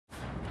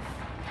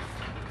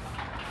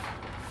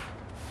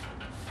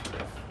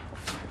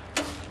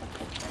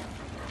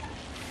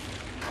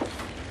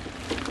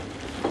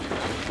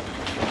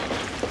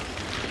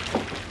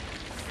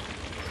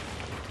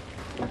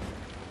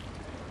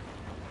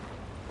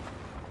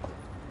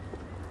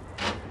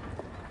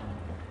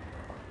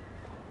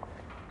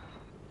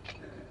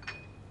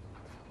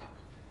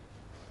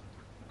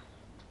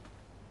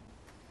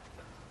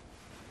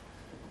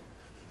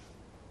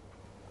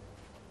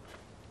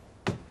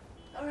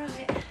all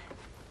right?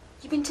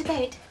 You been to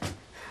bed?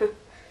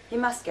 You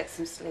must get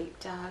some sleep,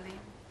 darling.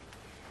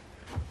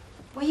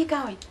 Where are you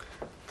going?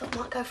 Thought I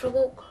might go for a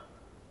walk.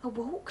 A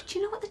walk? Do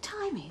you know what the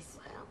time is?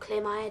 Well, I'll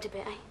clear my head a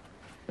bit,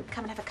 eh?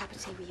 Come and have a cup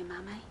of tea with your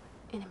mum, eh?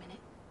 In a minute.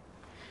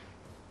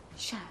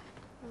 Sharon,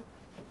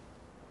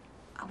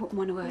 I wouldn't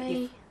want to hurt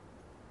Me? you.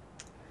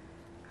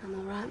 I'm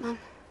all right, Mum.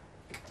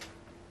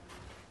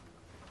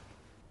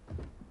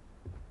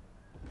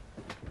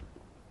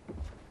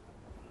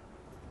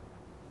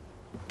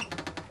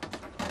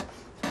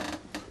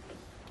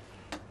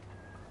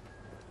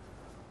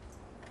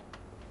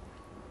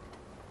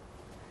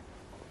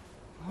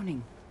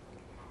 Morning.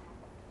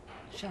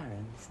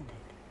 Sharon, isn't it?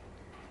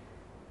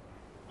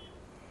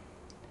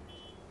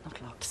 Not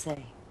a lot to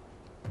say.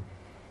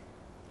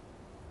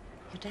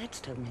 Your dad's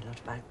told me a lot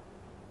about...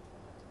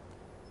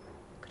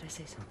 Could I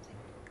say something?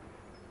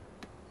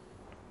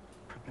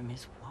 Problem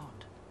is,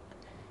 what?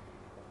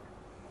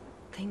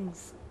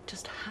 Things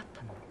just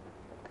happen.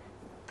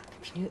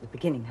 If you knew at the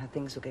beginning how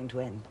things were going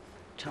to end,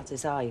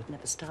 chances are you'd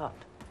never start.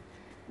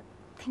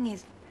 Thing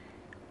is,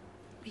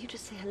 you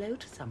just say hello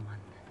to someone.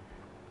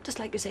 Just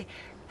like you say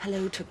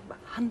hello to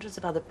hundreds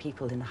of other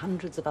people in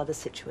hundreds of other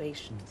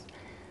situations.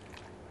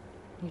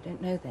 You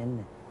don't know then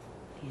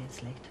that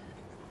years later.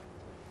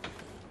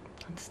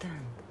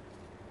 Understand?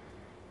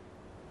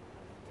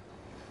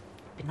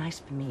 It'd be nice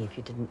for me if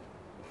you didn't...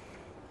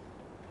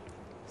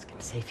 I was going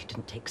to say if you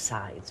didn't take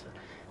sides. Well,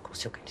 of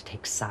course you're going to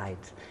take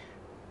sides. It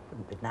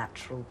wouldn't be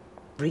natural,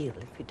 real,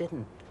 if you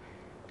didn't.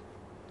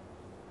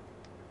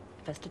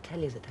 If I was to tell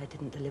you that I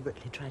didn't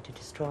deliberately try to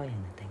destroy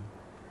anything,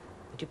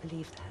 would you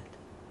believe that?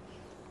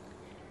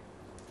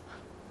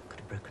 Could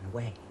have broken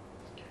away.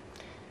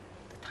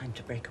 The time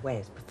to break away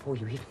is before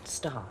you even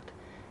start.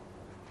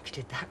 If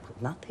you did that,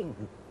 well, nothing,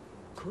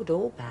 good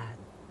or bad,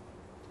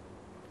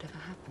 would ever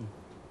happen.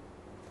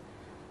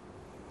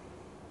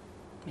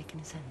 Make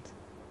any sense?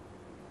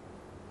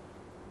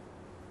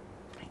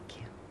 Thank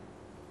you.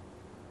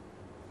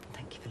 And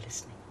thank you for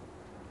listening.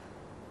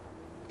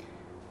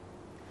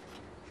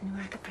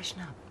 Anywhere I could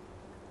freshen up?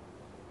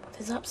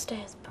 There's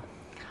upstairs, but...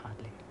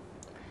 Hardly.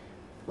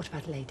 What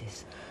about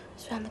ladies?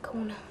 It's round the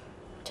corner.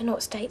 I don't know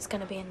what state it's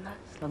going to be in, though.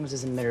 As long as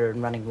there's a mirror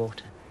and running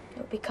water.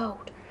 It'll be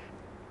cold.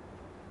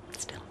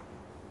 Still.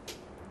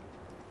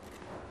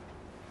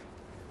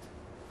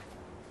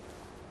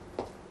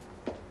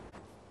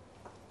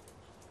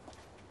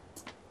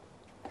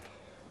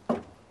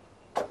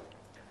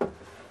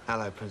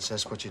 Hello,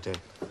 Princess. What you doing?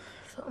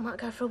 Thought I might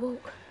go for a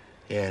walk.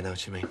 Yeah, I know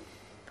what you mean.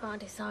 But I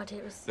decided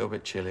it was... A little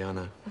bit chilly, I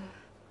know.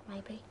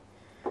 Maybe.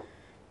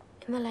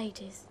 In the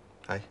ladies.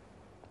 Hey?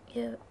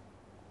 Yeah.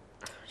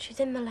 She's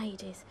in the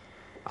ladies.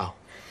 Oh.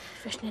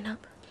 Freshening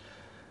up.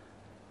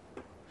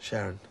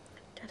 Sharon?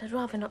 Dad, I'd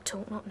rather not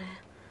talk, not now.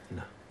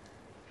 No.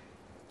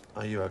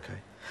 Are you okay?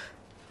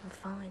 I'm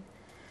fine.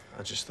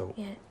 I just thought...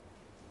 Yeah.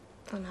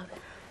 I know.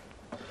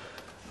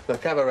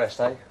 Look, have a rest,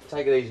 eh?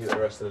 Take it easy for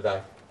the rest of the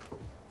day.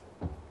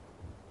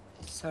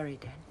 Sorry,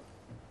 Dad.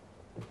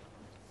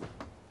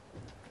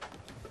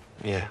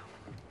 Yeah.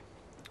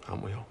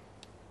 Aren't we all?